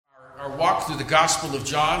walk through the Gospel of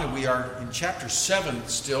John, and we are in chapter 7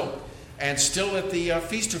 still, and still at the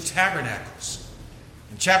Feast of Tabernacles.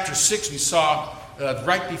 In chapter 6, we saw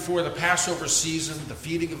right before the Passover season, the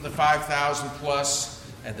feeding of the 5,000 plus,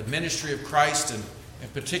 and the ministry of Christ, and in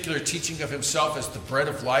particular teaching of himself as the bread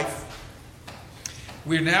of life.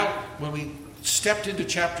 We're now, when we stepped into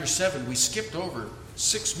chapter 7, we skipped over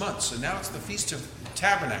 6 months, and now it's the Feast of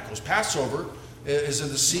Tabernacles. Passover is in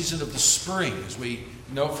the season of the spring, as we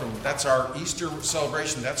know from, that's our Easter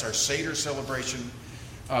celebration, that's our Seder celebration.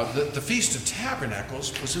 The Feast of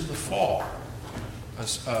Tabernacles was in the fall,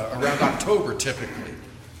 around October typically.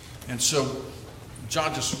 And so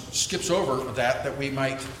John just skips over that we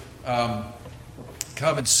might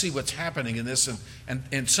come and see what's happening in this.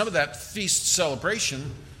 And some of that feast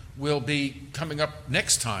celebration will be coming up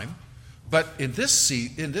next time. But in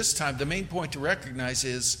this time, the main point to recognize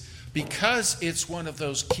is because it's one of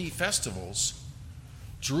those key festivals,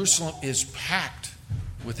 Jerusalem is packed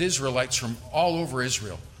with Israelites from all over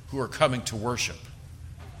Israel who are coming to worship.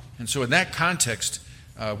 And so in that context,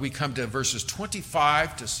 we come to verses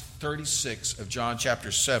 25 to 36 of John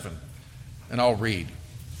chapter 7, and I'll read.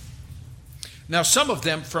 Now some of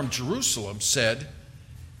them from Jerusalem said,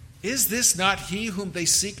 "Is this not he whom they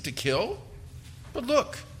seek to kill? But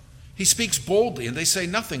look, he speaks boldly, and they say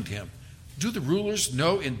nothing to him. Do the rulers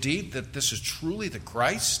know indeed that this is truly the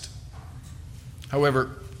Christ?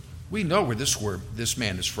 However, we know where this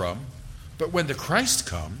man is from, but when the Christ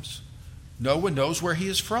comes, no one knows where he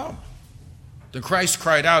is from." Then Christ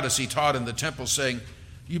cried out as he taught in the temple, saying,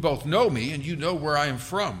 "You both know me, and you know where I am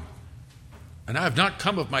from. And I have not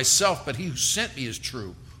come of myself, but he who sent me is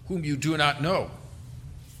true, whom you do not know.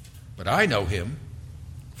 But I know him,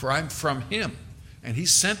 for I am from him, and he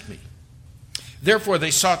sent me." Therefore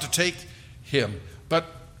they sought to take him,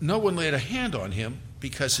 but no one laid a hand on him,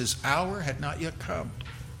 because his hour had not yet come.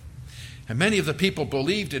 And many of the people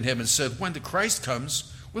believed in him and said, "When the Christ comes,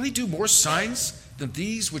 will he do more signs than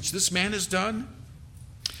these which this man has done?"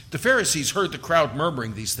 The Pharisees heard the crowd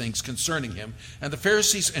murmuring these things concerning him, and the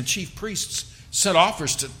Pharisees and chief priests sent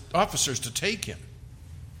officers to take him.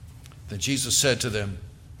 Then Jesus said to them,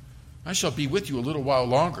 "I shall be with you a little while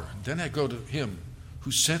longer, and then I go to him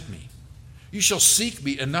who sent me. You shall seek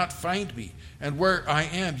me and not find me, and where I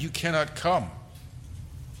am you cannot come."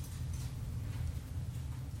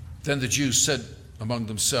 Then the Jews said among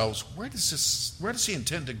themselves, Where does he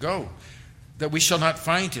intend to go, that we shall not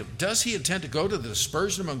find him? Does he intend to go to the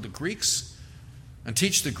dispersion among the Greeks and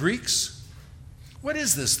teach the Greeks? What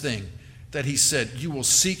is this thing that he said, "You will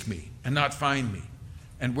seek me and not find me,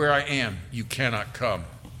 and where I am you cannot come"?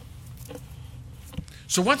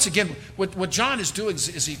 So once again, what John is doing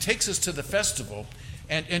is he takes us to the festival,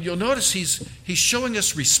 and you'll notice he's showing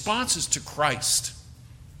us responses to Christ.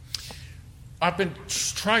 I've been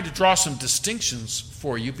trying to draw some distinctions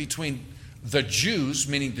for you between the Jews,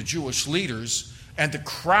 meaning the Jewish leaders, and the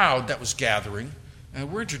crowd that was gathering.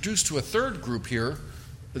 And we're introduced to a third group here.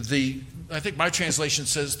 I think my translation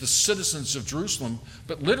says the citizens of Jerusalem,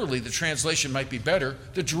 but literally the translation might be better,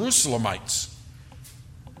 the Jerusalemites.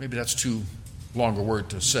 Maybe that's too long a word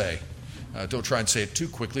to say. Don't try and say it too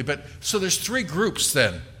quickly. But so there's three groups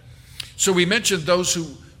then. So we mentioned those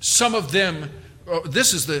who, some of them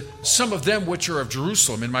which are of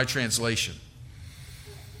Jerusalem in my translation.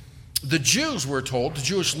 The Jews, we're told, the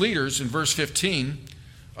Jewish leaders in verse 15,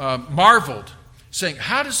 marveled, saying,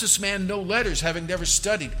 "How does this man know letters, having never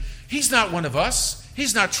studied? He's not one of us.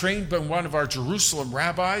 He's not trained by one of our Jerusalem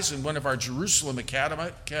rabbis and one of our Jerusalem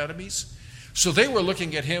academies." So they were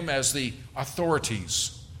looking at him as the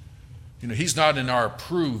authorities. He's not in our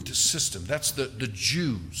approved system. That's the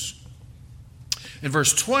Jews. In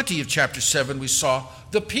verse 20 of chapter 7, we saw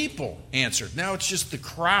the people answered. Now it's just the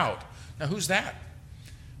crowd. Now who's that?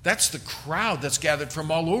 That's the crowd that's gathered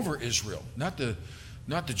from all over Israel, not the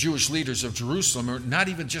Jewish leaders of Jerusalem, or not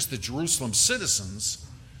even just the Jerusalem citizens,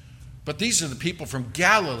 but these are the people from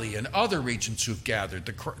Galilee and other regions who've gathered.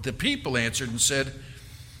 The people answered and said,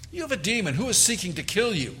 "You have a demon. Who is seeking to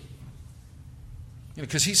kill you?"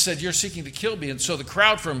 Because he said, "You're seeking to kill me." And so the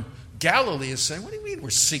crowd from Galilee is saying, "What do you mean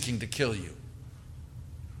we're seeking to kill you?"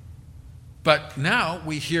 But now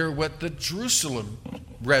we hear what the Jerusalem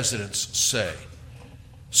residents say.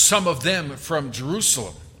 Some of them from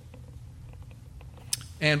Jerusalem.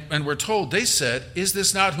 And we're told they said, "Is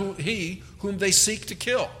this not he whom they seek to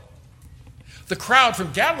kill?" The crowd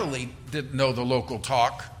from Galilee didn't know the local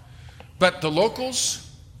talk, but the locals,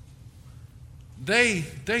 they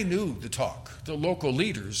knew the talk. The local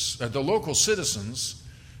leaders, the local citizens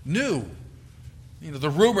knew.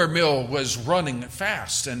 The rumor mill was running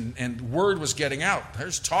fast, and word was getting out.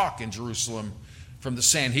 There's talk in Jerusalem from the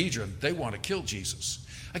Sanhedrin. They want to kill Jesus.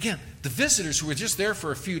 Again, the visitors who were just there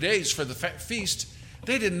for a few days for the feast,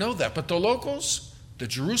 they didn't know that. But the locals, the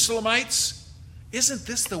Jerusalemites, isn't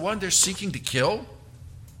this the one they're seeking to kill?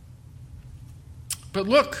 But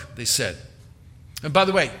look, they said. And by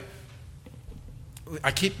the way,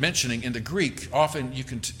 I keep mentioning in the Greek, often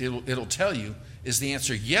it'll tell you, is the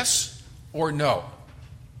answer yes or no?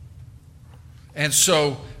 And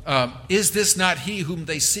so, is this not he whom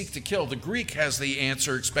they seek to kill? The Greek has the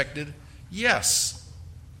answer expected, yes.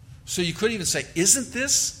 So you could even say, isn't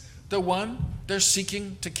this the one they're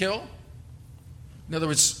seeking to kill? In other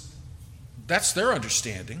words, that's their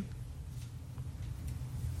understanding.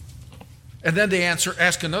 And then they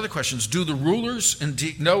ask another question: do the rulers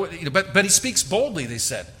indeed know? But he speaks boldly, they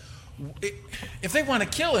said. If they want to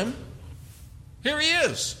kill him, here he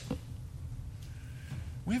is.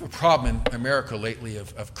 We have a problem in America lately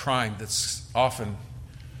of crime that's often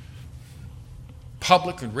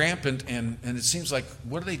public and rampant, and it seems like,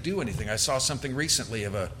 what do they do anything? I saw something recently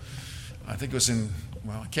of I think it was in,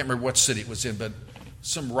 I can't remember what city it was in, but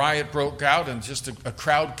some riot broke out, and just a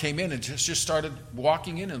crowd came in and just started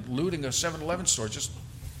walking in and looting a 7-Eleven store, just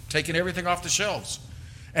taking everything off the shelves.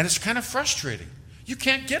 And it's kind of frustrating. You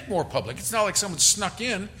can't get more public. It's not like someone snuck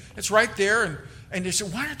in. It's right there, and they say,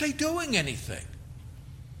 why aren't they doing anything?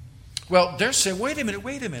 Well, they're saying, wait a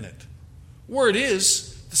minute. Word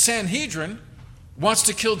is, the Sanhedrin wants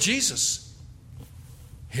to kill Jesus.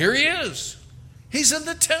 Here he is. He's in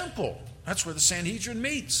the temple. That's where the Sanhedrin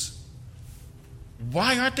meets.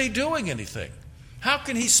 Why aren't they doing anything? How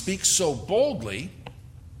can he speak so boldly,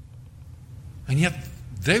 and yet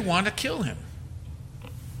they want to kill him?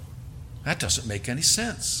 That doesn't make any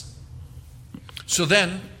sense. So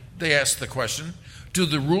then they ask the question, do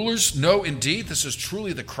the rulers know indeed this is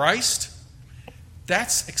truly the Christ?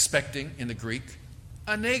 That's expecting, in the Greek,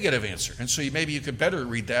 a negative answer. And so maybe you could better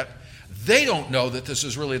read that. They don't know that this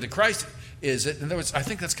is really the Christ, is it? In other words, I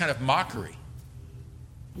think that's kind of mockery.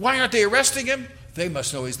 Why aren't they arresting him? They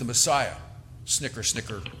must know he's the Messiah. Snicker,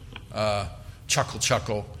 snicker, chuckle,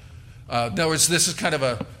 chuckle. In other words, this is kind of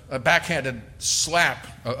a backhanded slap,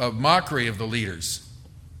 a mockery of the leaders.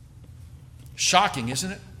 Shocking,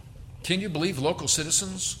 isn't it? Can you believe local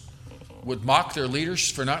citizens would mock their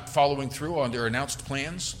leaders for not following through on their announced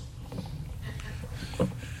plans?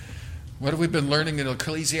 What have we been learning in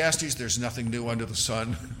Ecclesiastes? There's nothing new under the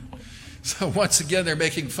sun. So once again, they're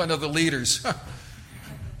making fun of the leaders.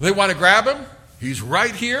 They want to grab him. He's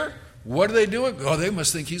right here. What are they doing? Oh, they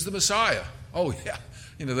must think he's the Messiah. Oh, yeah.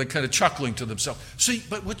 They're kind of chuckling to themselves. See,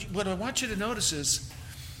 but what I want you to notice is,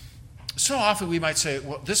 so often we might say,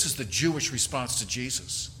 well, this is the Jewish response to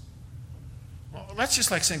Jesus. Well, that's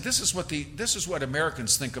just like saying, this is what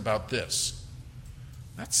Americans think about this.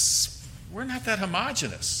 We're not that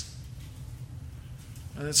homogenous.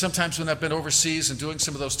 And sometimes when I've been overseas and doing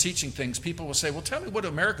some of those teaching things, people will say, well, tell me what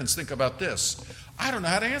Americans think about this. I don't know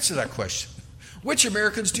how to answer that question. Which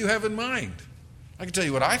Americans do you have in mind? I can tell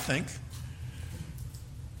you what I think.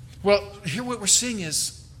 Well, here what we're seeing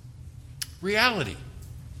is reality.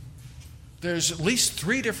 There's at least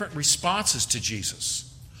 3 different responses to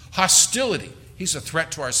Jesus. Hostility. He's a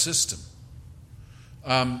threat to our system.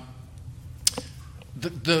 The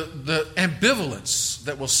ambivalence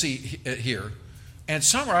that we'll see here. And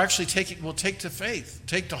some are actually will take to faith,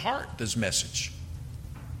 take to heart this message.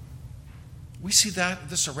 We see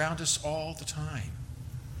this around us all the time.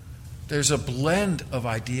 There's a blend of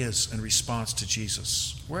ideas in response to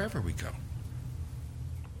Jesus, wherever we go.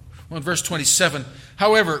 Well, in verse 27,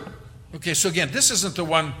 however, okay, so again, this isn't the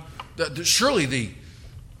one, surely the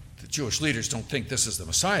Jewish leaders don't think this is the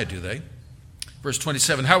Messiah, do they? Verse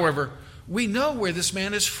 27, however, we know where this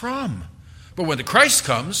man is from. But when the Christ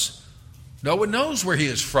comes, no one knows where he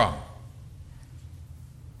is from.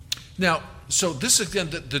 Now, so this again,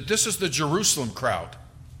 this is the Jerusalem crowd.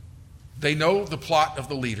 They know the plot of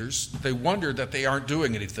the leaders. They wonder that they aren't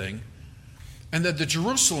doing anything. And that the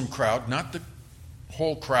Jerusalem crowd, not the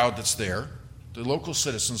whole crowd that's there, the local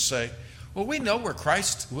citizens say, well, we know when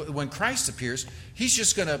Christ appears, he's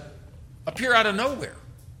just going to appear out of nowhere.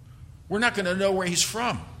 We're not going to know where he's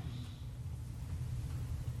from.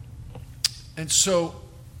 And so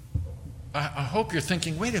I hope you're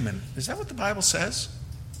thinking, wait a minute, is that what the Bible says?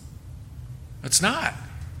 It's not.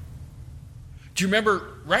 Do you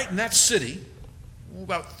remember right in that city,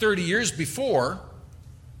 about 30 years before,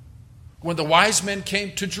 when the wise men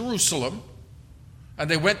came to Jerusalem and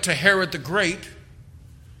they went to Herod the Great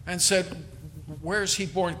and said, where is he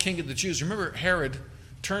born king of the Jews? Remember, Herod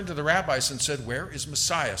turned to the rabbis and said, where is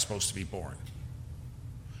Messiah supposed to be born?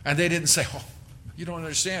 And they didn't say, oh, you don't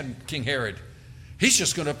understand, King Herod. He's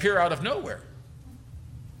just going to appear out of nowhere.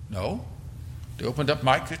 No. They opened up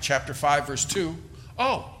Micah chapter 5, verse 2.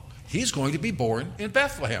 Oh, he's going to be born in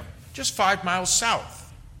Bethlehem, just 5 miles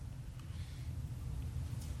south.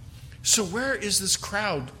 So where is this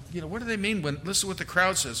crowd? What do they mean when, listen to what the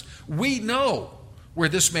crowd says. We know where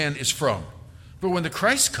this man is from. But when the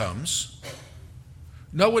Christ comes,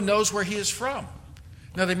 no one knows where he is from.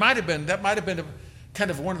 Now, that might have been a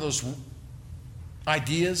kind of one of those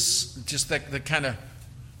ideas, just that kind of,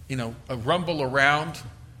 a rumble around,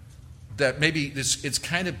 that maybe it's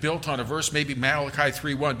kind of built on a verse, maybe Malachi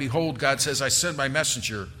 3:1. Behold, God says, I send my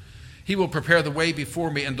messenger. He will prepare the way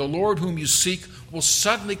before me, and the Lord whom you seek will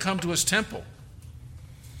suddenly come to his temple.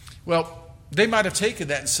 Well, they might have taken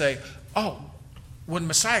that and say, oh, when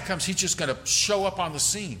Messiah comes, he's just going to show up on the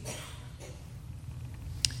scene.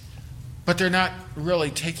 But they're not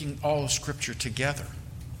really taking all of Scripture together.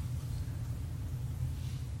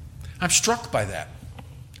 I'm struck by that.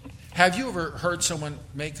 Have you ever heard someone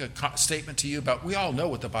make a statement to you about, we all know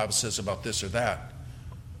what the Bible says about this or that,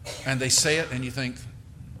 and they say it and you think,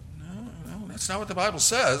 no, that's not what the Bible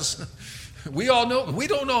says. We all know, we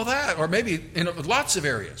don't know that. Or maybe in lots of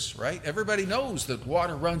areas, right? Everybody knows that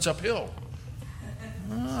water runs uphill.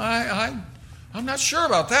 I'm not sure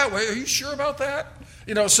about that. Are you sure about that?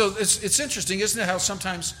 So it's interesting, isn't it, how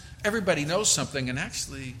sometimes everybody knows something and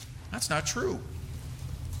actually that's not true.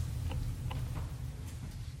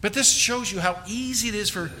 But this shows you how easy it is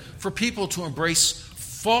for people to embrace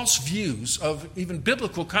false views of even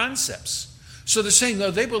biblical concepts. So they're saying, no,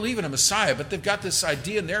 they believe in a Messiah, but they've got this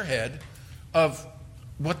idea in their head of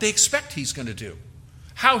what they expect he's going to do,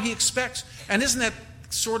 how he expects. And isn't that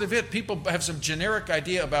sort of it? People have some generic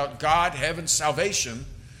idea about God, heaven, salvation,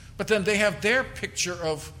 but then they have their picture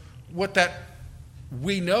of what that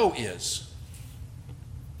we know is.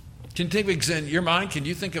 Can you think of, in your mind, can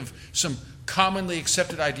you think of some commonly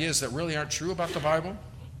accepted ideas that really aren't true about the Bible?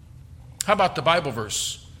 How about the Bible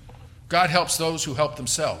verse? God helps those who help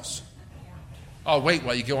themselves. I'll wait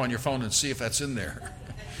while you go on your phone and see if that's in there.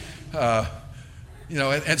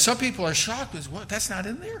 And some people are shocked because, what, that's not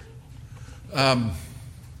in there?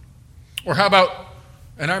 Or how about,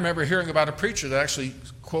 and I remember hearing about a preacher that actually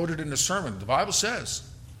quoted in a sermon, the Bible says,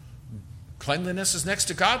 cleanliness is next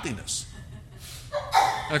to godliness.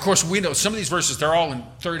 And of course, we know some of these verses, they're all in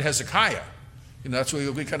 3rd Hezekiah. That's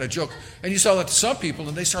where we kind of joke. And you saw that to some people,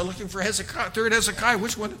 and they start looking for Hezekiah, 3rd Hezekiah.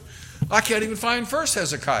 Which one? I can't even find 1st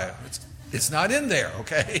Hezekiah. It's not in there,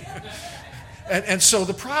 okay? and so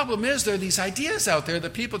the problem is there are these ideas out there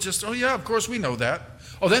that people just, oh yeah, of course we know that.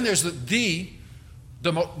 Oh, then there's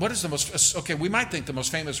what is the most, okay, we might think the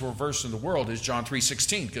most famous verse in the world is John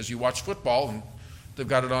 3:16, because you watch football and they've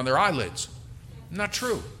got it on their eyelids. Not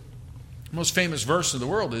true. The most famous verse in the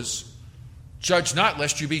world is, judge not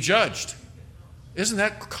lest you be judged. Isn't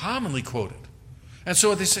that commonly quoted? And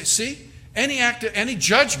so they say, see, any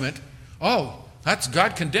judgment, oh, that's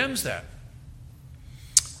God condemns that.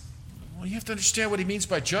 Well, you have to understand what he means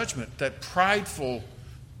by judgment, that prideful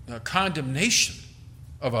condemnation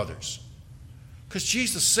of others. Because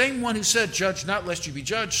Jesus, the same one who said, judge not lest you be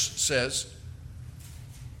judged, says,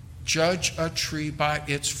 judge a tree by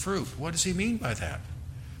its fruit. What does he mean by that?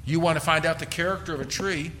 You want to find out the character of a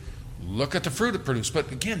tree, look at the fruit it produced.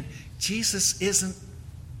 But again, Jesus isn't,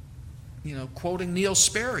 quoting Neil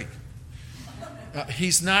Sperry.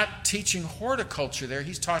 He's not teaching horticulture there.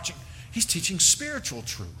 He's teaching spiritual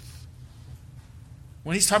truth.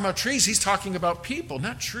 When he's talking about trees, he's talking about people,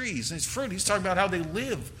 not trees. And his fruit, he's talking about how they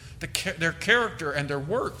live, their character and their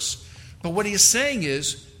works. But what he is saying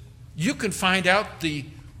is, you can find out the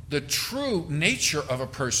true nature of a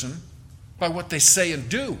person by what they say and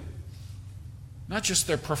do, not just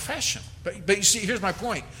their profession. But you see, here's my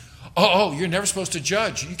point. Oh, you're never supposed to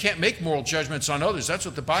judge. You can't make moral judgments on others. That's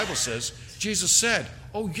what the Bible says. Jesus said,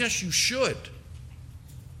 oh, yes, you should.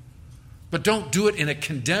 But don't do it in a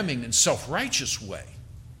condemning and self-righteous way.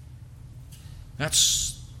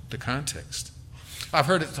 That's the context. I've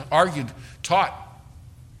heard it taught.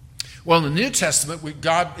 Well, in the New Testament,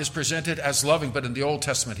 God is presented as loving, but in the Old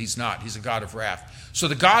Testament, he's not. He's a God of wrath. So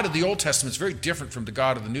the God of the Old Testament is very different from the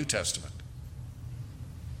God of the New Testament.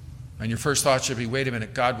 And your first thought should be, wait a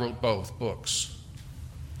minute, God wrote both books.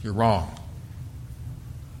 You're wrong.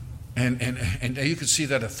 And you can see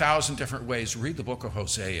that 1,000 different ways. Read the book of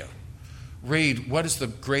Hosea. Read what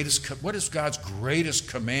is God's greatest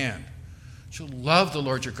command. You'll love the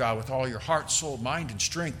Lord your God with all your heart, soul, mind, and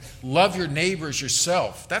strength. Love your neighbor as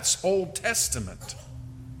yourself. That's Old Testament.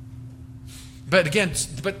 But again,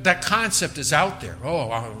 that concept is out there.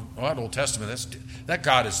 Oh, that Old Testament, that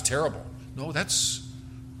God is terrible. No, that's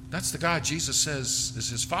the God Jesus says is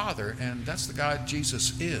his Father, and that's the God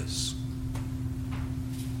Jesus is.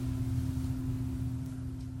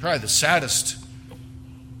 Probably the saddest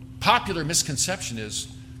popular misconception is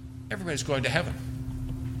everybody's going to heaven.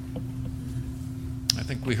 I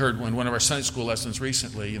think we heard in one of our Sunday school lessons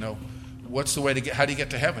recently, what's the way to how do you get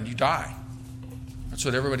to heaven? You die. That's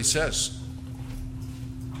what everybody says.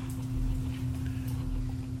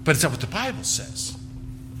 But it's not what the Bible says.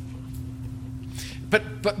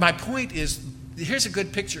 But my point is, here's a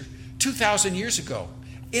good picture. 2,000 years ago,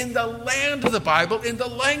 in the land of the Bible, in the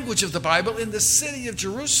language of the Bible, in the city of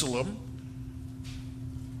Jerusalem,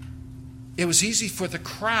 it was easy for the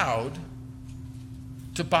crowd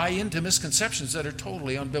to buy into misconceptions that are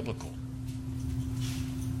totally unbiblical.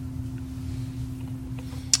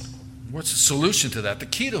 What's the solution to that? The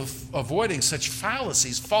key to avoiding such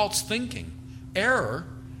fallacies, false thinking, error,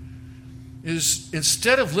 is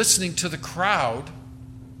instead of listening to the crowd,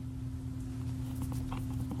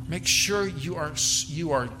 make sure you are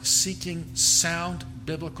seeking sound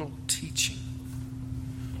biblical teaching.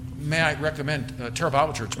 May I recommend Terra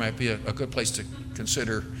Bible Church might be a good place to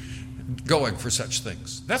consider going for such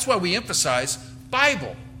things. That's why we emphasize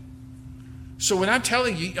Bible. So when I'm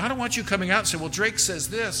telling you, I don't want you coming out and say, well, Drake says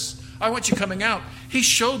this. I want you coming out. He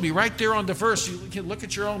showed me right there on the verse. You can look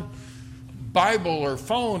at your own Bible or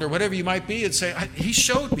phone or whatever you might be and say, he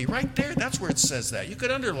showed me right there. That's where it says that. You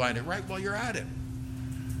could underline it right while you're at it.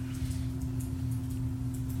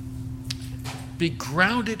 Be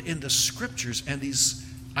grounded in the scriptures and these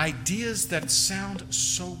ideas that sound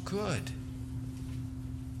so good.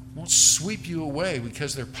 Won't sweep you away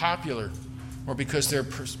because they're popular or because they're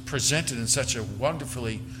presented in such a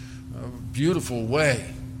wonderfully beautiful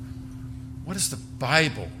way. What does the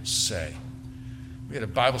Bible say? We had a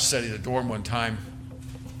Bible study at a dorm one time,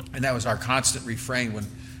 and that was our constant refrain when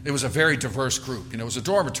it was a very diverse group. It was a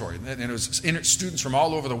dormitory, and it was students from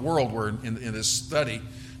all over the world were in this study.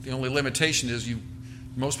 The only limitation is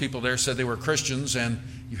most people there said they were Christians, and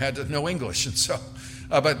you had to know English. And so,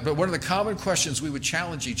 but one of the common questions we would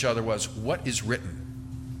challenge each other was, what is written?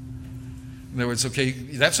 In other words, okay,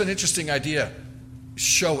 that's an interesting idea.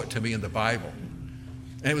 Show it to me in the Bible.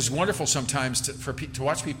 And it was wonderful sometimes to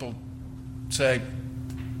watch people say,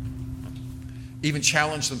 even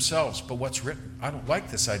challenge themselves, but what's written? I don't like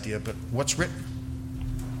this idea, but what's written?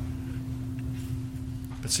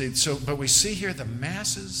 But we see here the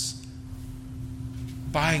masses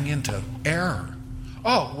buying into error.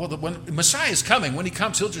 Oh, well, when Messiah is coming, when he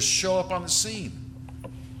comes, he'll just show up on the scene.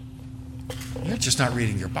 You're just not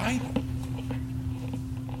reading your Bible.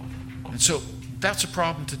 And so that's a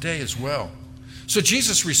problem today as well. So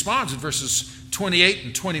Jesus responds in verses 28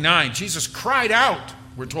 and 29. Jesus cried out,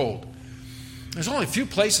 we're told. There's only a few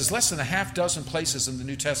places, less than a half dozen places in the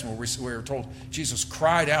New Testament where we're told Jesus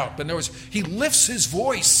cried out. But in other words, he lifts his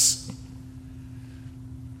voice.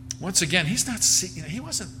 Once again, he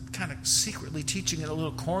wasn't kind of secretly teaching in a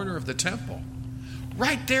little corner of the temple.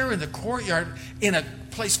 Right there in the courtyard, in a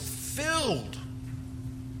place filled.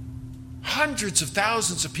 Hundreds of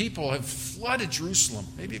thousands of people have flooded Jerusalem,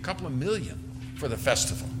 maybe a couple of million for the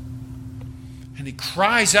festival. And he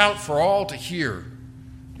cries out for all to hear.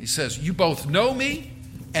 He says, you both know me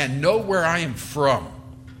and know where I am from.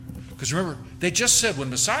 Because remember, they just said when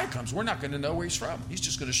Messiah comes, we're not going to know where he's from. He's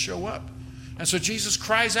just going to show up. And so Jesus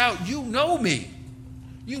cries out, you know me.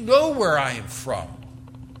 You know where I am from.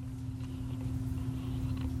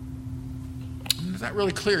 And it's not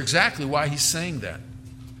really clear exactly why he's saying that.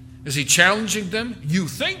 Is he challenging them? You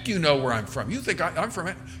think you know where I'm from. You think I'm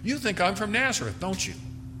from Nazareth, don't you?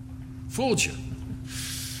 Fooled you.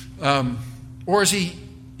 Or is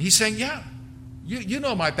he's saying, yeah, you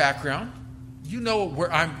know my background. You know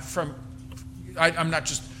where I'm from. I'm not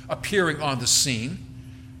just appearing on the scene.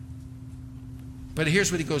 But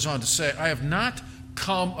here's what he goes on to say. I have not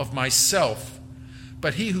come of myself,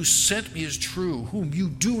 but he who sent me is true, whom you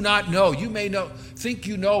do not know. You may think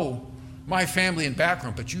you know my family and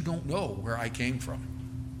background, but you don't know where I came from.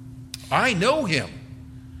 I know him.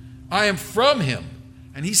 I am from him,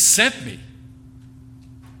 and he sent me.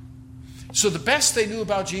 So the best they knew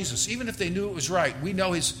about Jesus, even if they knew it was right, we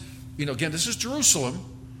know again, this is Jerusalem,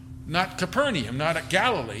 not Capernaum, not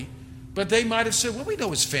Galilee, but they might have said, well, we know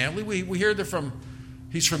his family. We hear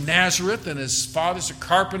he's from Nazareth, and his father's a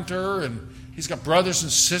carpenter, and he's got brothers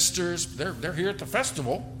and sisters. They're here at the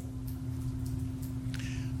festival.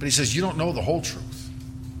 But he says, you don't know the whole truth.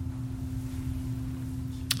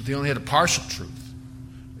 They only had a partial truth.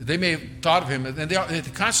 They may have thought of him, and they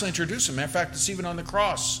constantly introduce him. In fact, it's even on the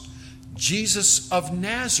cross. Jesus of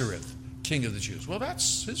Nazareth, King of the Jews. Well,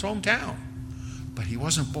 that's his hometown. But he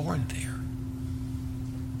wasn't born there.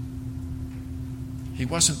 He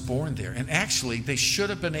wasn't born there. And actually, they should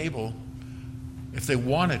have been able if they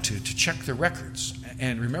wanted to check their records.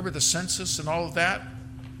 And remember the census and all of that?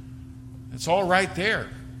 It's all right there.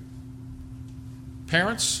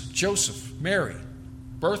 Parents, Joseph, Mary.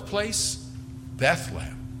 Birthplace,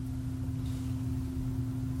 Bethlehem.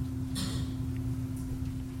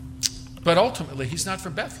 But ultimately, he's not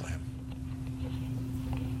from Bethlehem.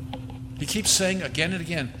 He keeps saying again and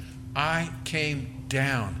again, I came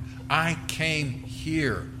down. I came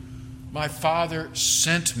here. My Father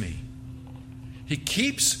sent me. He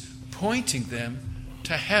keeps pointing them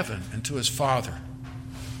to heaven and to his Father.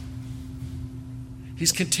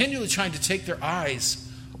 He's continually trying to take their eyes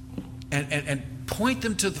and point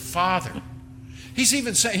them to the Father. He's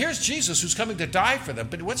even saying, here's Jesus who's coming to die for them.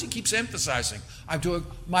 But what's he keeps emphasizing? I'm doing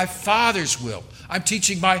my Father's will. I'm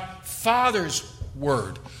teaching my Father's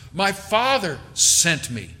word. My Father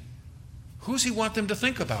sent me. Who's he want them to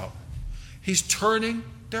think about? He's turning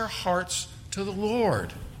their hearts to the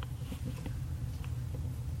Lord.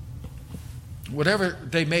 Whatever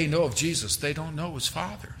they may know of Jesus, they don't know his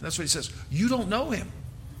Father. That's what he says. You don't know him.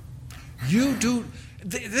 You do.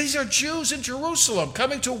 These are Jews in Jerusalem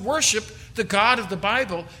coming to worship the God of the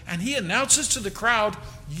Bible, and he announces to the crowd,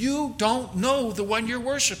 you don't know the one you're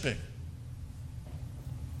worshiping.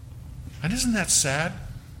 And isn't that sad?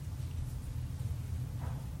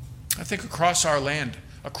 I think across our land,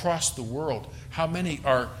 across the world, how many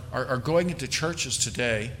are going into churches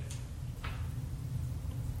today,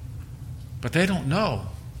 but they don't know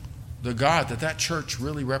the God that church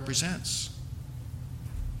really represents.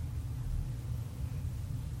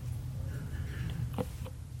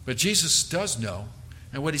 But Jesus does know,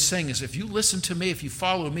 and what he's saying is, if you listen to me, if you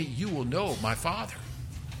follow me, you will know my Father.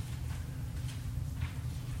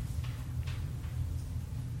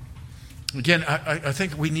 Again, I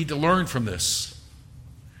think we need to learn from this.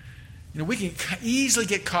 We can easily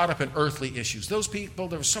get caught up in earthly issues. Those people,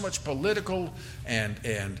 there was so much political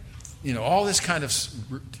and all this kind of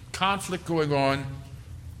conflict going on.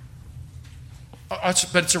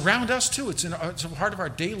 But it's around us too. It's a part of our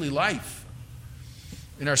daily life.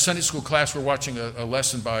 In our Sunday school class, we're watching a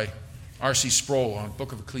lesson by R.C. Sproul on the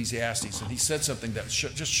book of Ecclesiastes, and he said something that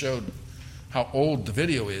just showed how old the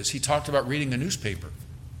video is. He talked about reading a newspaper.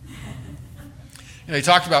 He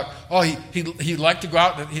talked about, he liked to go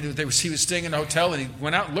out, and he was staying in a hotel, and he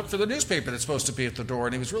went out and looked for the newspaper that's supposed to be at the door,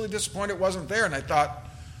 and he was really disappointed it wasn't there. And I thought,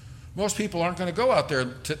 most people aren't going to go out there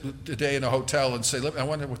today in a hotel and say, look, I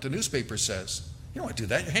wonder what the newspaper says. You don't want to do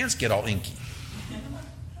that. Your hands get all inky.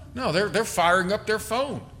 No, they're firing up their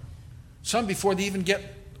phone. Some before they even get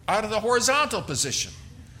out of the horizontal position.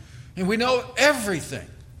 And we know everything.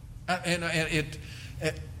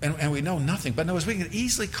 And we know nothing. But we get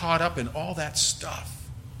easily caught up in all that stuff.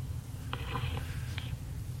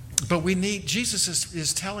 But Jesus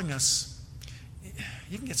is telling us,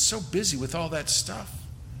 you can get so busy with all that stuff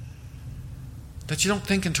that you don't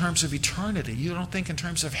think in terms of eternity. You don't think in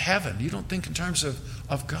terms of heaven. You don't think in terms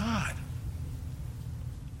of God.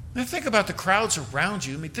 Now think about the crowds around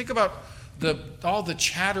you. Think about all the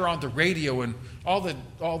chatter on the radio and all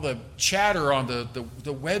the chatter on the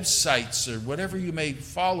websites or whatever you may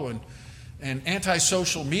follow and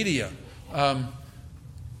anti-social media.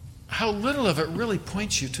 How little of it really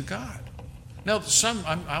points you to God. Now, some,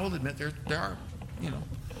 I will admit, there are,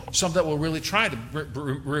 some that will really try to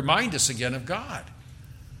remind us again of God.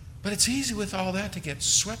 But it's easy with all that to get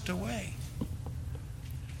swept away.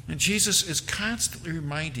 And Jesus is constantly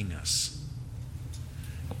reminding us.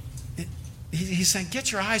 He's saying,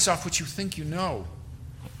 get your eyes off what you think you know.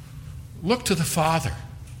 Look to the Father.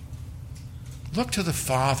 Look to the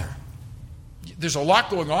Father. There's a lot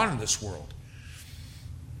going on in this world.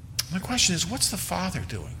 My question is, what's the Father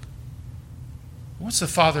doing? What's the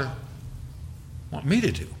Father want me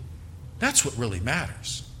to do? That's what really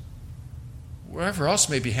matters. Wherever else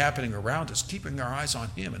may be happening around us, keeping our eyes on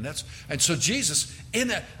him. And so Jesus,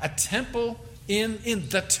 in a temple, in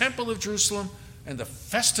the temple of Jerusalem and the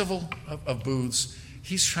festival of booths,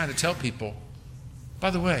 he's trying to tell people,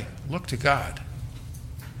 by the way, look to God.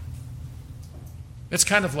 It's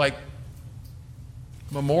kind of like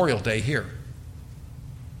Memorial Day here.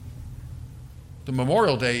 The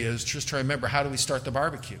Memorial Day is just trying to remember, how do we start the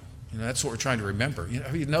barbecue? That's what we're trying to remember.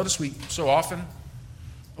 Have you noticed we so often,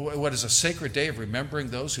 what is a sacred day of remembering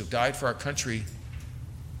those who've died for our country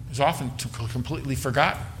is often completely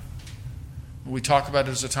forgotten. We talk about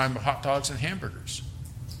it as a time of hot dogs and hamburgers,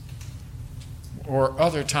 or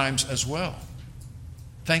other times as well.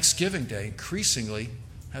 Thanksgiving Day increasingly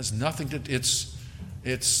has nothing to. It's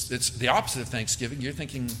the opposite of Thanksgiving. You're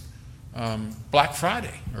thinking Black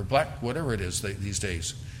Friday or Black whatever it is these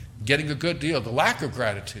days, getting a good deal, the lack of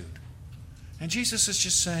gratitude. And Jesus is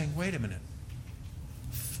just saying, wait a minute.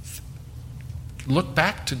 Look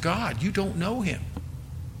back to God. You don't know him.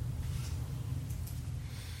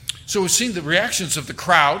 So we've seen the reactions of the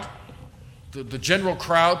crowd, the general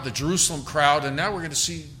crowd, the Jerusalem crowd, and now we're going to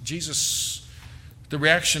see the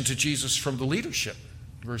reaction to Jesus from the leadership.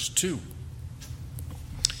 Verse 2.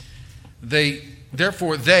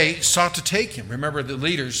 Therefore they sought to take him. Remember, the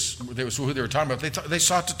leaders, that was who they were talking about, they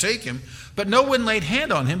sought to take him, but no one laid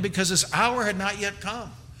hand on him because his hour had not yet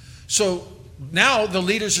come. So now the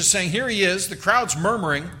leaders are saying, here he is, the crowd's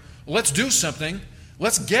murmuring, let's do something,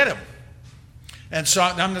 let's get him. And so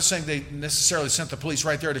I'm not saying they necessarily sent the police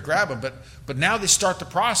right there to grab him, but now they start the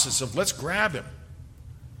process of let's grab him.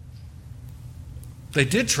 They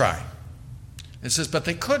did try. It says, but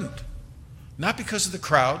they couldn't. Not because of the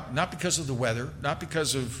crowd, not because of the weather, not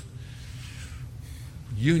because of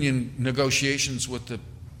union negotiations with the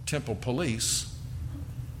temple police.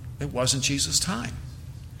 It wasn't Jesus' time.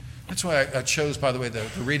 That's why I chose, by the way, the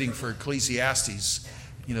reading for Ecclesiastes.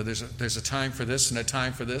 You know, there's a time for this and a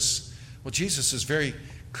time for this. Well, Jesus is very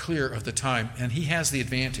clear of the time, and he has the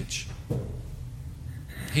advantage.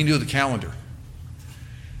 He knew the calendar.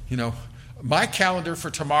 You know, my calendar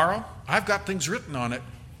for tomorrow, I've got things written on it,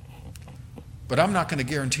 but I'm not going to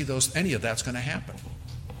guarantee any of that's going to happen.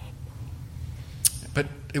 But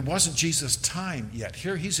it wasn't Jesus' time yet.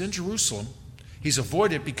 Here he's in Jerusalem. He's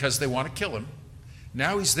avoided because they want to kill him.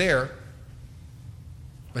 Now he's there,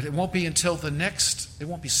 but it won't be till the next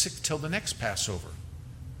Passover.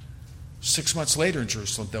 6 months later in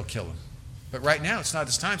Jerusalem, they'll kill him. But right now, it's not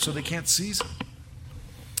his time, so they can't seize him.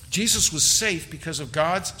 Jesus was safe because of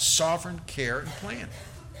God's sovereign care and plan.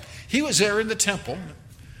 He was there in the temple,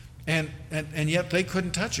 and yet they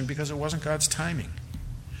couldn't touch him because it wasn't God's timing.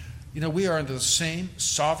 You know, we are under the same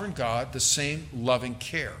sovereign God, the same loving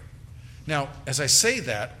care. Now, as I say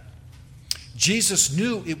that, Jesus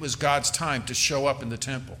knew it was God's time to show up in the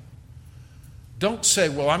temple. Don't say,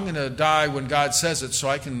 well, I'm going to die when God says it so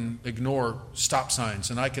I can ignore stop signs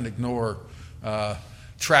and I can ignore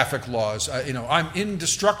traffic laws. I'm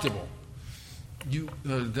indestructible.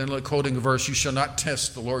 Then quoting a verse, you shall not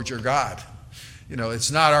test the Lord your God. You know,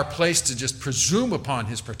 it's not our place to just presume upon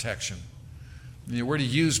his protection. You know, we're to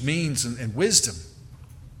use means and wisdom.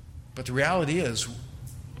 But the reality is,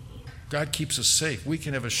 God keeps us safe. We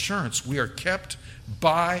can have assurance we are kept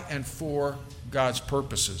by and for God's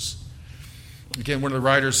purposes. Again, one of the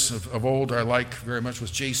writers of old I like very much was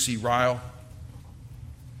J.C. Ryle.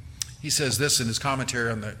 He says this in his commentary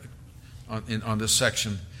on this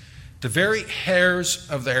section. The very hairs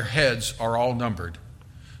of their heads are all numbered.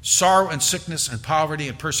 Sorrow and sickness and poverty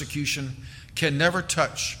and persecution can never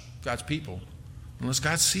touch God's people unless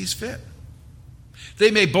God sees fit.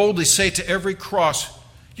 They may boldly say to every cross,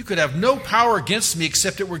 you could have no power against me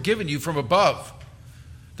except it were given you from above.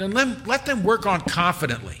 Then let them work on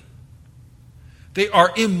confidently. They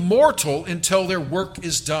are immortal until their work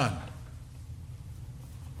is done.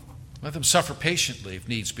 Let them suffer patiently, if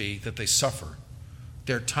needs be, that they suffer.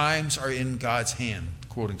 Their times are in God's hand,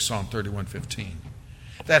 quoting Psalm 31:15.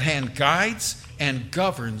 That hand guides and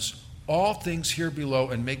governs all things here below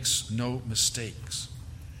and makes no mistakes.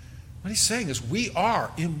 What he's saying is we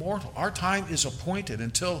are immortal. Our time is appointed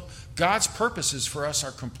until God's purposes for us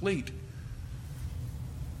are complete.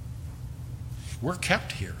 We're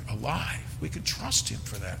kept here alive. We can trust him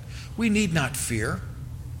for that. We need not fear.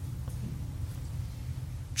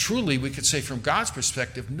 Truly, we could say from God's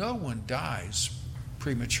perspective, no one dies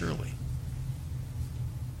prematurely.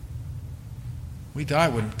 We die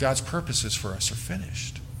when God's purposes for us are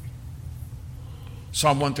finished.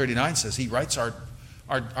 Psalm 139 says he writes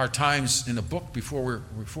our times in a book before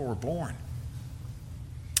we're born.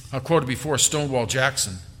 I quoted before Stonewall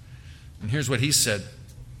Jackson, and here's what he said.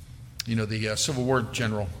 You know, the Civil War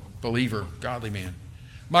general, believer, godly man.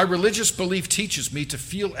 My religious belief teaches me to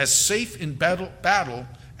feel as safe in battle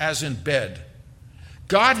as in bed.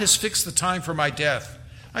 God has fixed the time for my death.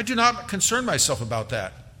 I do not concern myself about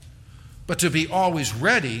that, but to be always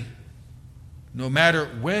ready, no matter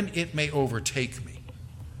when it may overtake me.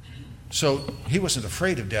 So he wasn't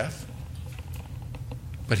afraid of death,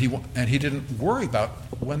 but he didn't worry about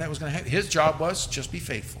when that was going to happen. His job was just be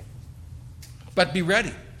faithful, but be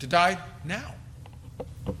ready to die now.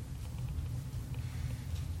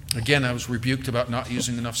 Again, I was rebuked about not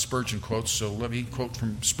using enough Spurgeon quotes, so let me quote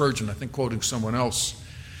from Spurgeon, I think quoting someone else.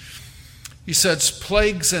 He says,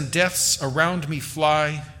 plagues and deaths around me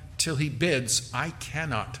fly, till he bids, I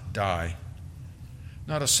cannot die.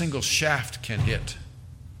 Not a single shaft can hit,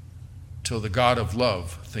 till the God of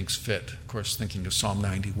love thinks fit. Of course, thinking of Psalm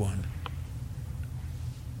 91.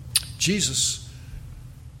 Jesus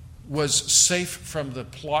was safe from the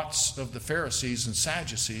plots of the Pharisees and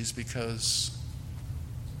Sadducees because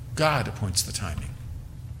God appoints the timing.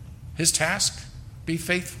 His task, be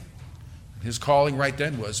faithful. His calling right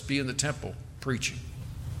then was be in the temple preaching.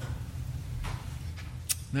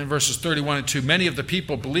 And then verses 31 and 2, many of the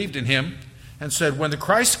people believed in him and said, when the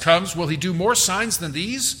Christ comes, will he do more signs than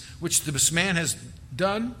these, which this man has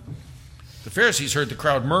done? The Pharisees heard the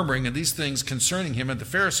crowd murmuring and these things concerning him, and the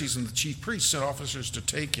Pharisees and the chief priests sent officers to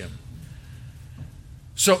take him.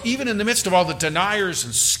 So even in the midst of all the deniers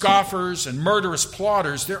and scoffers and murderous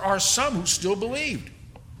plotters, there are some who still believed.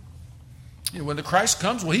 When the Christ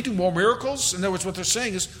comes, will he do more miracles? In other words, what they're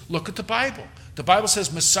saying is, look at the Bible. The Bible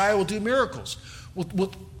says Messiah will do miracles.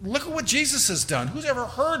 Well, look at what Jesus has done. Who's ever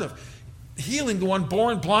heard of healing the one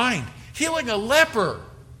born blind, healing a leper,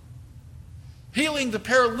 healing the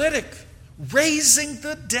paralytic, raising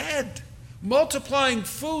the dead, multiplying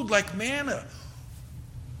food like manna?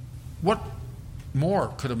 What more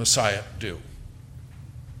could a Messiah do?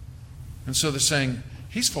 And so they're saying,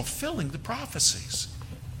 he's fulfilling the prophecies.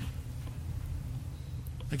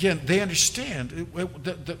 Again, they understand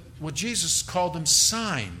what Jesus called them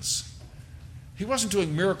signs. He wasn't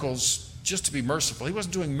doing miracles just to be merciful. He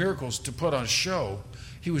wasn't doing miracles to put on a show.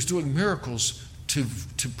 He was doing miracles to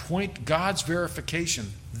point God's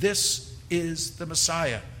verification. This is the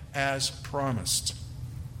Messiah as promised.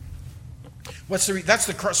 So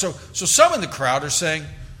some in the crowd are saying,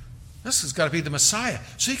 this has got to be the Messiah.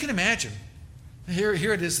 So you can imagine, here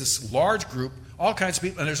it is, this large group, all kinds of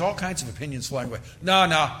people, and there's all kinds of opinions flying away. No,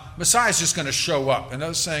 Messiah's just going to show up. And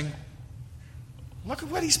others saying, look at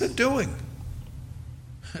what he's been doing.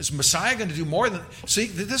 Is Messiah going to do more than... See,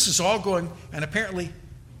 this is all going, and apparently,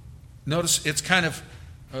 notice it's kind of,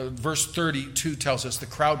 verse 32 tells us the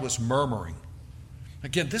crowd was murmuring.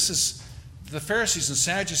 Again, this is the Pharisees and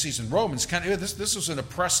Sadducees and Romans. This was an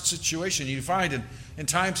oppressed situation. You find in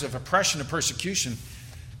times of oppression and persecution,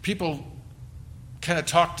 people kind of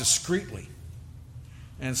talk discreetly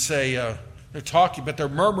and say, they're talking, but they're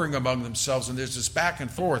murmuring among themselves, and there's this back and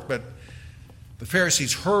forth. But the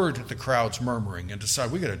Pharisees heard the crowds murmuring and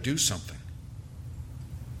decided, we got to do something.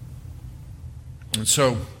 And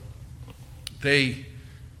so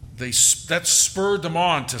that spurred them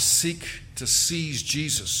on to seek to seize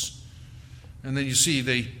Jesus. And then you see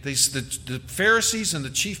the Pharisees and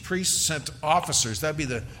the chief priests sent officers. That'd be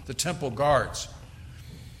the temple guards.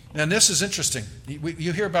 And this is interesting.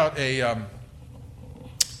 You hear about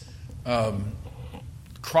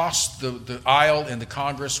cross the aisle in the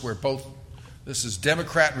Congress where both, this is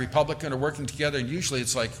Democrat and Republican, are working together, and usually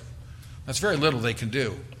it's like, that's very little they can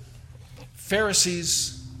do.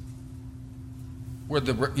 Pharisees were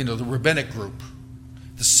the rabbinic group.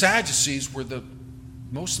 The Sadducees were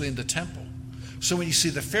mostly in the temple. So when you see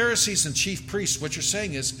the Pharisees and chief priests, what you're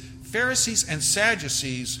saying is Pharisees and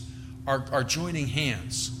Sadducees are joining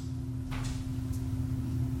hands.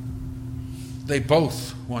 They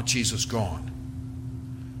both want Jesus gone.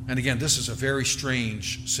 And again, this is a very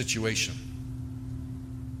strange situation.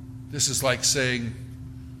 This is like saying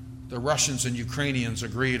the Russians and Ukrainians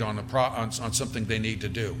agreed on something they need to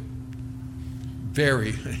do.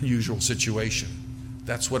 Very unusual situation.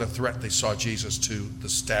 That's what a threat they saw Jesus to, the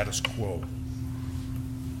status quo.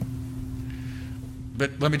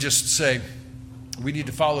 But let me just say, we need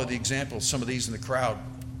to follow the example of some of these in the crowd.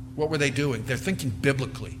 What were they doing? They're thinking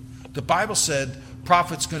biblically. The Bible said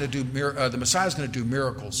the Messiah is going to do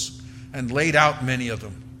miracles, and laid out many of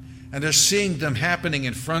them. And they're seeing them happening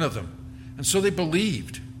in front of them. And so they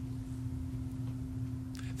believed.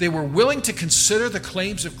 They were willing to consider the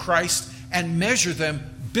claims of Christ and measure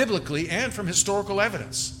them biblically and from historical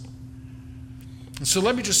evidence. And so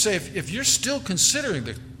let me just say, if you're still considering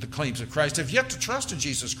the claims of Christ, if you have to trust in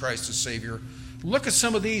Jesus Christ as Savior, look at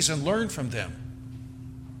some of these and learn from them.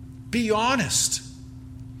 Be honest.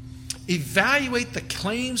 Evaluate the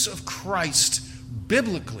claims of Christ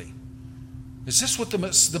biblically. Is this what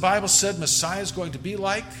the Bible said Messiah is going to be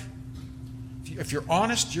like? If you're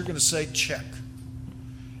honest, you're going to say, check.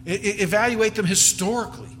 Evaluate them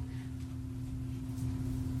historically.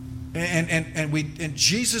 And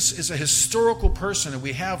Jesus is a historical person, and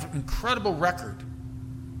we have an incredible record.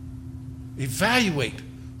 Evaluate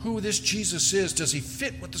who this Jesus is. Does he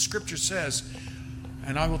fit what the Scripture says?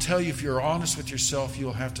 And I will tell you, if you're honest with yourself,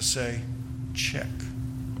 you'll have to say, check.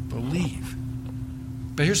 Believe.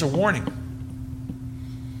 But here's a warning.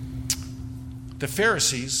 The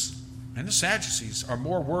Pharisees and the Sadducees are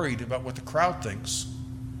more worried about what the crowd thinks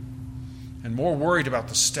and more worried about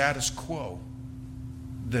the status quo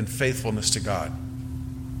than faithfulness to God.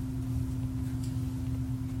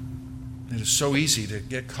 It is so easy to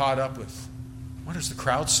get caught up with, what does the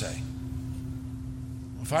crowd say?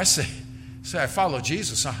 If I say I follow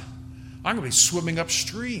Jesus, I'm going to be swimming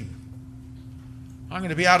upstream. I'm going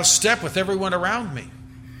to be out of step with everyone around me.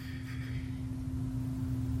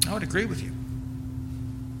 I would agree with you.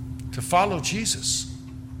 To follow Jesus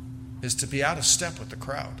is to be out of step with the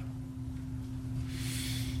crowd.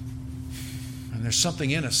 And there's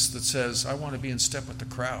something in us that says, I want to be in step with the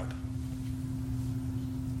crowd.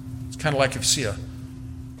 It's kind of like if you see a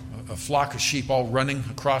flock of sheep all running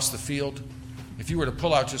across the field. If you were to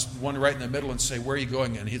pull out just one right in the middle and say, where are you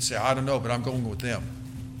going? And he'd say, I don't know, but I'm going with them.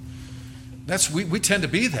 We tend to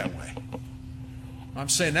be that way. I'm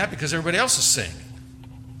saying that because everybody else is saying it.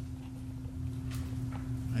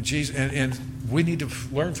 And we need to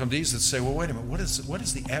learn from these that say, well, wait a minute, what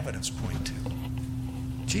does the evidence point to?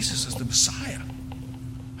 Jesus is the Messiah.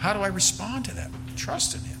 How do I respond to that?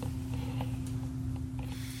 Trust in him.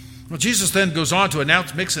 Well, Jesus then goes on to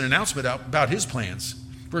makes an announcement about his plans.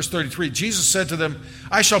 Verse 33, Jesus said to them,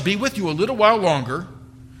 I shall be with you a little while longer,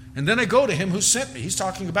 and then I go to him who sent me. He's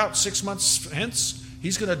talking about 6 months hence,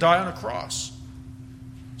 he's going to die on a cross.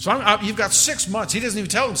 So you've got 6 months. He doesn't even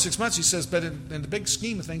tell them 6 months. He says, but in the big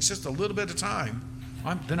scheme of things, just a little bit of time.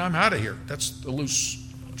 Then I'm out of here. That's a loose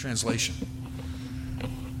translation.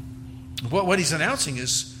 What he's announcing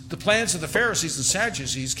is the plans of the Pharisees and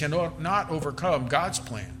Sadducees cannot overcome God's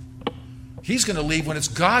plan. He's going to leave when it's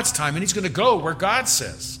God's time, and he's going to go where God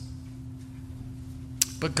says.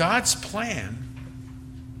 But God's plan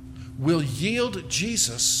will yield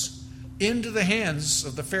Jesus into the hands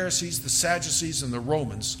of the Pharisees, the Sadducees, and the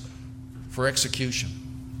Romans for execution.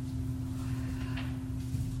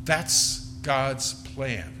 That's God's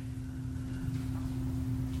plan.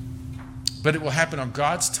 But it will happen on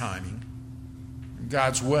God's timing,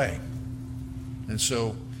 God's way. And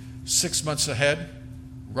so 6 months ahead,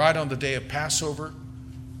 right on the day of Passover,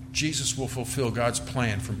 Jesus will fulfill God's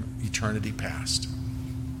plan from eternity past.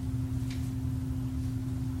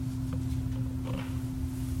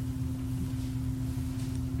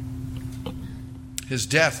 His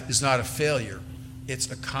death is not a failure. It's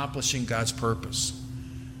accomplishing God's purpose.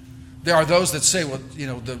 There are those that say, well,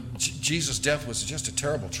 Jesus' death was just a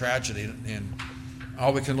terrible tragedy, and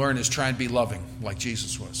all we can learn is try and be loving like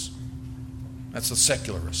Jesus was. That's the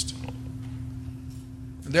secularist.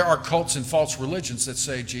 There are cults and false religions that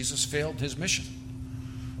say Jesus failed his mission.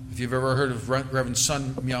 If you've ever heard of Reverend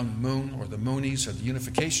Sun Myung Moon or the Moonies or the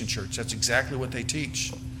Unification Church, that's exactly what they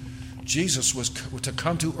teach. Jesus was to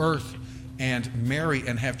come to earth and marry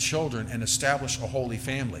and have children and establish a holy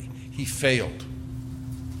family. He failed.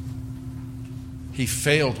 He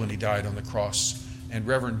failed when he died on the cross. And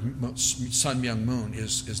Reverend Sun Myung Moon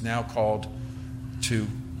is now called to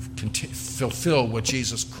fulfill what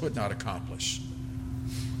Jesus could not accomplish.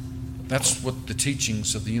 That's what the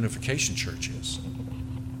teachings of the Unification Church is.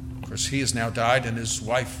 Of course, he has now died and his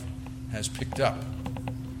wife has picked up.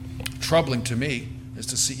 Troubling to me is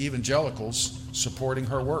to see evangelicals supporting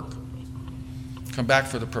her work. Come back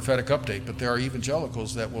for the prophetic update, but there are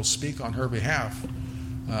evangelicals that will speak on her behalf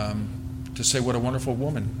to say what a wonderful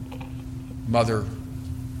woman Mother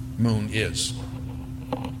Moon is.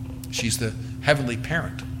 She's the heavenly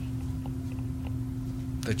parent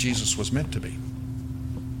that Jesus was meant to be.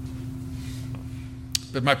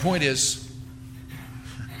 But my point is,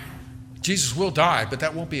 Jesus will die, but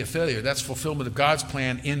that won't be a failure. That's fulfillment of God's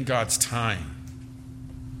plan in God's time.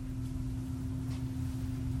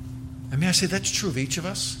 And may I say that's true of each of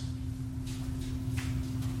us?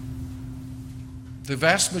 The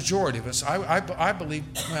vast majority of us, I believe,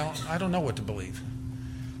 well, I don't know what to believe.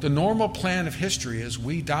 The normal plan of history is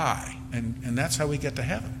we die, and that's how we get to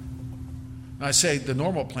heaven. And I say the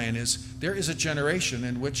normal plan is there is a generation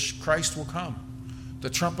in which Christ will come. The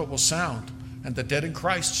trumpet will sound, and the dead in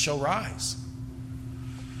Christ shall rise.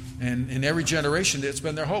 And in every generation, it's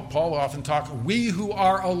been their hope. Paul often talks, we who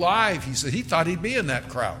are alive, he said. He thought he'd be in that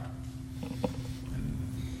crowd.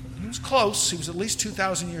 And he was close. He was at least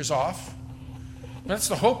 2,000 years off. But that's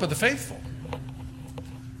the hope of the faithful.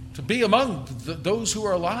 To be among those who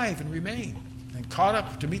are alive and remain, and caught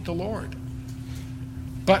up to meet the Lord.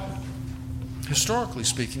 But historically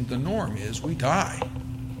speaking, the norm is we die.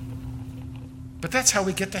 But that's how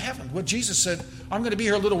we get to heaven. What Jesus said, I'm going to be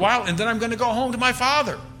here a little while, and then I'm going to go home to my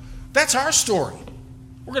Father. That's our story.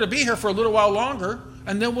 We're going to be here for a little while longer,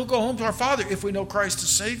 and then we'll go home to our Father if we know Christ as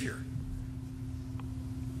Savior.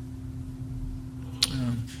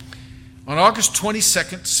 On August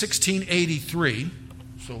 22nd, 1683,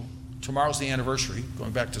 so tomorrow's the anniversary,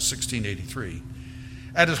 going back to 1683,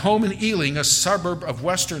 at his home in Ealing, a suburb of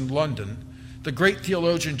western London, the great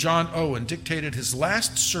theologian John Owen dictated his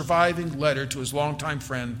last surviving letter to his longtime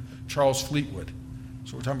friend, Charles Fleetwood.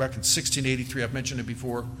 So we're talking back in 1683. I've mentioned it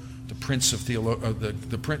before. the prince of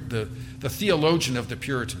the theologian of the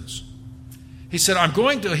Puritans. He said, I'm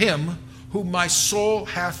going to him whom my soul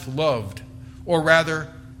hath loved, or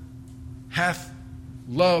rather, hath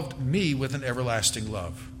loved me with an everlasting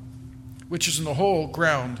love, which is the whole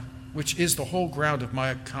ground of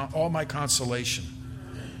all my consolation.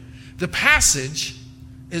 The passage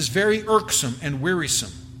is very irksome and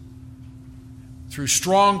wearisome, through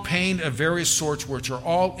strong pain of various sorts, which are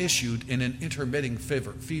all issued in an intermitting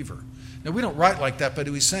fever. Now, we don't write like that, but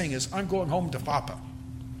what he's saying is, I'm going home to Papa.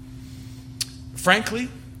 Frankly,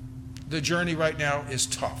 the journey right now is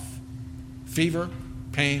tough. Fever,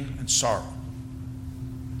 pain, and sorrow.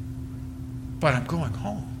 But I'm going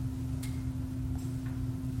home.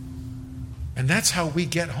 And that's how we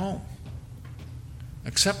get home.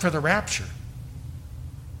 Except for the rapture.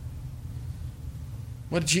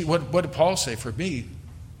 What did Paul say? For me,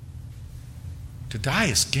 to die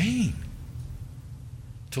is gain.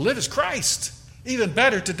 To live is Christ. Even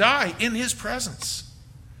better, to die in his presence.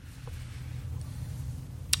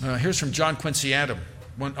 Here's from John Quincy Adams.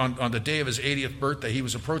 On the day of his 80th birthday, he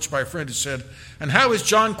was approached by a friend who said, "And how is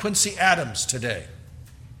John Quincy Adams today?"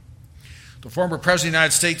 The former President of the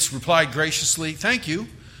United States replied graciously, "Thank you.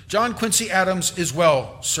 John Quincy Adams is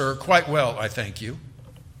well, sir, quite well, I thank you.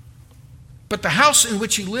 But the house in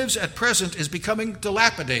which he lives at present is becoming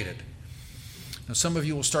dilapidated." Now, some of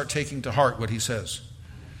you will start taking to heart what he says.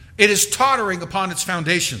 "It is tottering upon its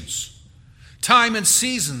foundations. Time and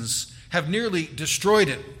seasons have nearly destroyed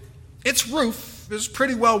it. Its roof is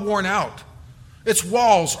pretty well worn out. Its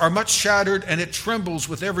walls are much shattered, and it trembles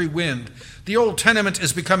with every wind. The old tenement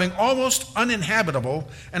is becoming almost uninhabitable,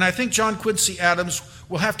 and I think John Quincy Adams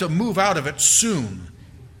will have to move out of it soon.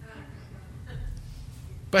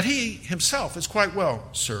 But he himself is quite well,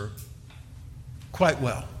 sir, quite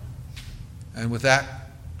well." And with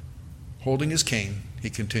that, holding his cane, he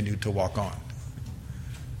continued to walk on.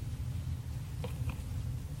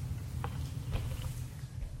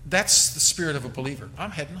 That's the spirit of a believer.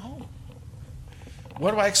 I'm heading home.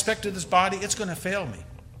 What do I expect of this body? It's going to fail me.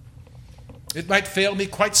 It might fail me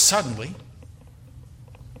quite suddenly,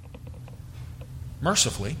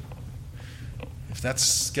 mercifully, if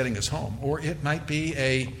that's getting us home. Or it might be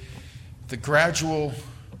the gradual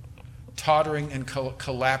tottering and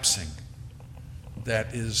collapsing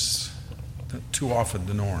that is too often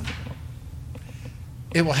the norm.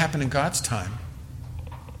 It will happen in God's time,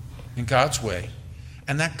 in God's way.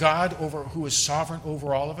 And that God who is sovereign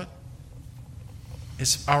over all of it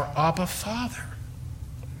is our Abba Father.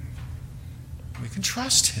 We can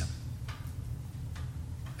trust him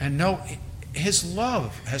and know his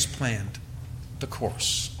love has planned the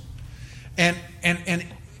course. And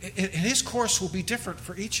his course will be different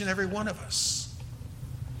for each and every one of us.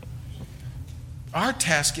 Our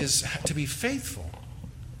task is to be faithful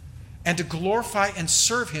and to glorify and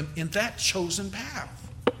serve him in that chosen path.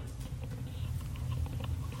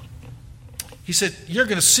 He said, "You're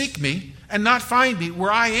going to seek me and not find me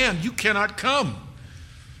where I am. You cannot come."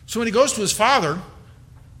 So when he goes to his father,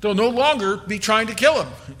 they'll no longer be trying to kill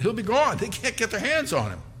him. He'll be gone. They can't get their hands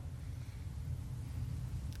on him.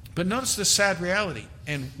 But notice the sad reality.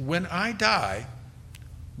 "And when I die,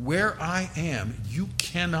 where I am, you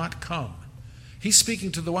cannot come." He's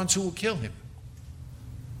speaking to the ones who will kill him.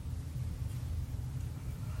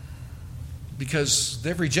 Because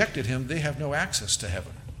they've rejected him, they have no access to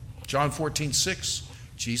heaven. John 14:6,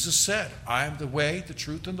 Jesus said, "I am the way, the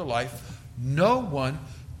truth, and the life. No one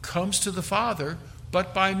comes to the Father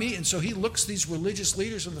but by me." And so he looks these religious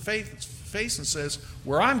leaders in the face and says,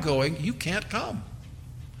 "Where I'm going, you can't come."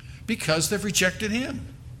 Because they've rejected him.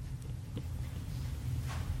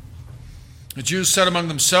 The Jews said among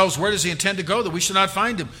themselves, "Where does he intend to go that we should not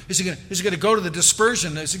find him? Is he going to go to the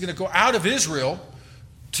dispersion? Is he going to go out of Israel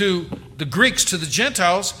to the Greeks, to the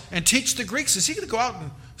Gentiles, and teach the Greeks? Is he going to go out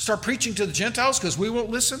and start preaching to the Gentiles because we won't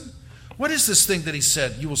listen? What is this thing that he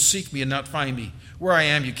said, 'You will seek me and not find me. Where I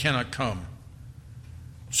am, you cannot come'?"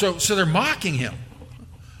 So they're mocking him.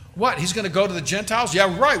 What? He's going to go to the Gentiles?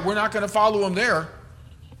 Yeah, right. We're not going to follow him there.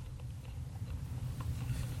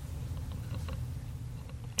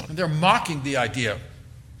 And they're mocking the idea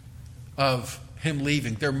of him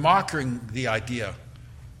leaving. They're mocking the idea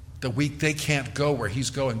that they can't go where he's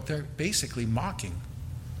going. They're basically mocking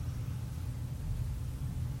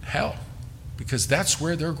hell, because that's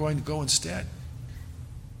where they're going to go instead.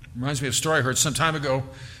 Reminds me of a story I heard some time ago.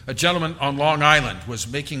 A gentleman on Long Island was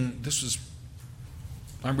making,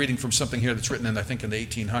 I'm reading from something here that's written in the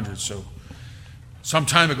 1800s, so some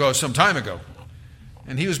time ago.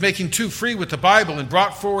 And he was making too free with the Bible and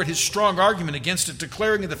brought forward his strong argument against it,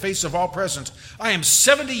 declaring in the face of all present, "I am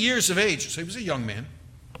 70 years of age." So he was a young man.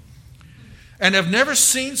 and have never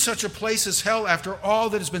seen such a place as hell after all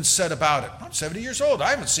that has been said about it. I'm 70 years old.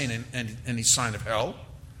 I haven't seen any sign of hell.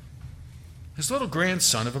 His little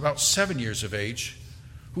grandson of about 7 years of age,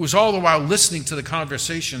 who was all the while listening to the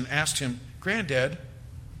conversation, asked him, "Granddad,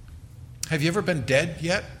 have you ever been dead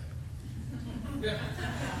yet?"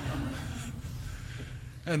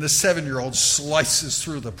 And the 7-year-old slices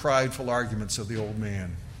through the prideful arguments of the old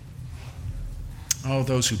man. Oh,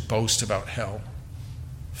 those who boast about hell.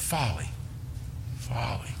 Folly.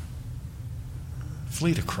 Folly.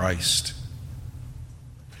 Flee to Christ.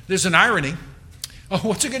 There's an irony. Oh,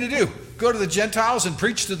 what's it going to do? Go to the Gentiles and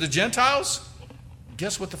preach to the Gentiles?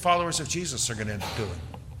 Guess what the followers of Jesus are going to end up doing?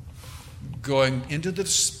 Going into the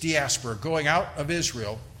diaspora, going out of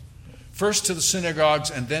Israel, first to the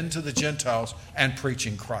synagogues and then to the Gentiles, and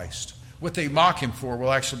preaching Christ. What they mock him for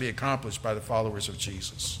will actually be accomplished by the followers of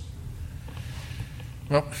Jesus.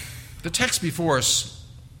 Well, the text before us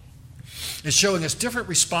is showing us different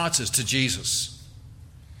responses to Jesus.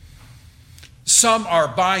 Some are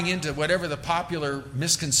buying into whatever the popular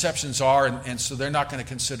misconceptions are, and so they're not going to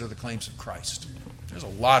consider the claims of Christ. There's a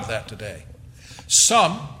lot of that today.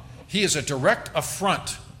 Some, he is a direct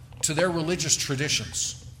affront to their religious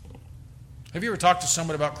traditions. Have you ever talked to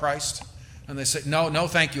someone about Christ? And they say, no,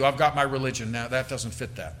 thank you, I've got my religion. Now, that doesn't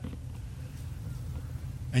fit that.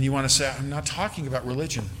 And you want to say, I'm not talking about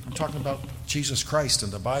religion. I'm talking about Jesus Christ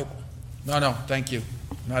and the Bible. No, thank you.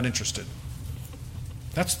 Not interested.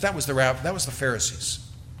 That was the Pharisees.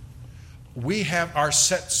 We have our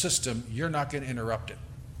set system. You're not going to interrupt it,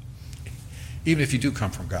 even if you do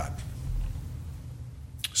come from God.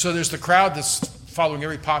 So there's the crowd that's following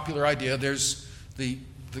every popular idea. There's the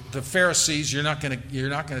Pharisees. You're not going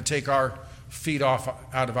to take our feet off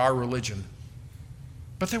out of our religion.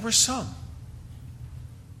 But there were some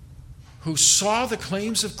who saw the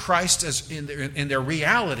claims of Christ as in their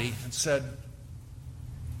reality and said,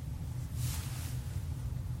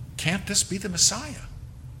 "Can't this be the Messiah?"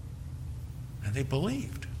 And they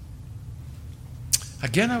believed.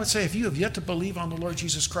 Again, I would say, if you have yet to believe on the Lord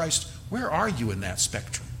Jesus Christ, where are you in that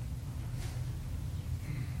spectrum?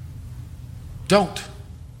 Don't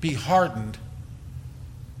be hardened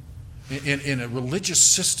in a religious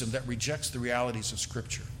system that rejects the realities of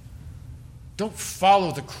Scripture. Don't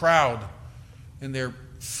follow the crowd in their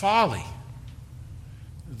folly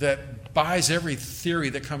that buys every theory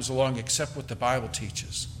that comes along except what the Bible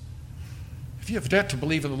teaches. If you have yet to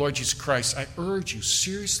believe in the Lord Jesus Christ, I urge you,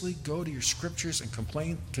 seriously go to your Scriptures and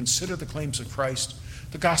consider the claims of Christ.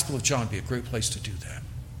 The Gospel of John would be a great place to do that.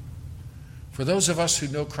 For those of us who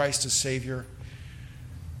know Christ as Savior,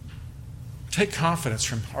 take confidence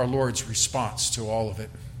from our Lord's response to all of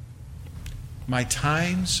it. My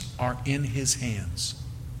times are in His hands,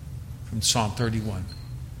 from Psalm 31.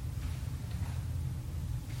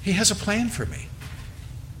 He has a plan for me.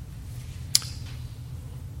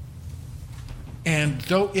 And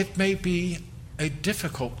though it may be a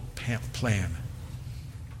difficult plan,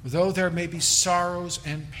 though there may be sorrows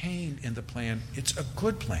and pain in the plan, it's a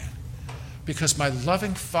good plan because my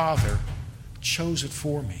loving Father chose it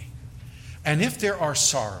for me. And if there are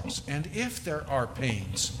sorrows and if there are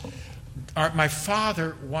pains, my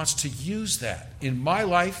Father wants to use that in my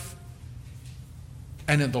life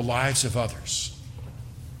and in the lives of others.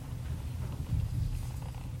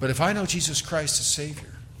 But if I know Jesus Christ as Savior,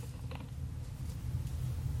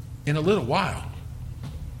 in a little while,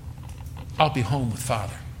 I'll be home with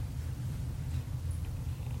Father.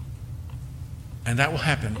 And that will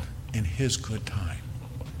happen in His good time.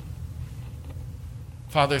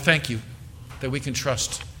 Father, thank you that we can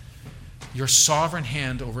trust your sovereign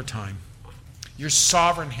hand over time, your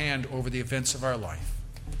sovereign hand over the events of our life.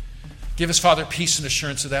 Give us, Father, peace and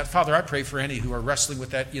assurance of that. Father, I pray for any who are wrestling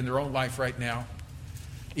with that in their own life right now,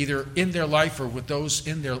 either in their life or with those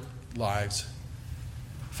in their lives.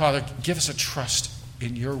 Father, give us a trust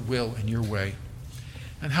in your will and your way.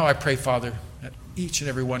 And how I pray, Father, that each and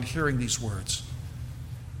every one hearing these words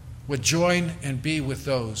would join and be with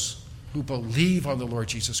those who believe on the Lord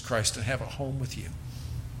Jesus Christ and have a home with you.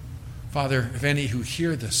 Father, if any who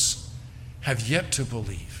hear this have yet to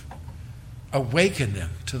believe, awaken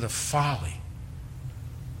them to the folly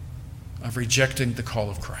of rejecting the call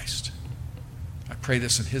of Christ. I pray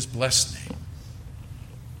this in His blessed name.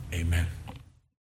 Amen.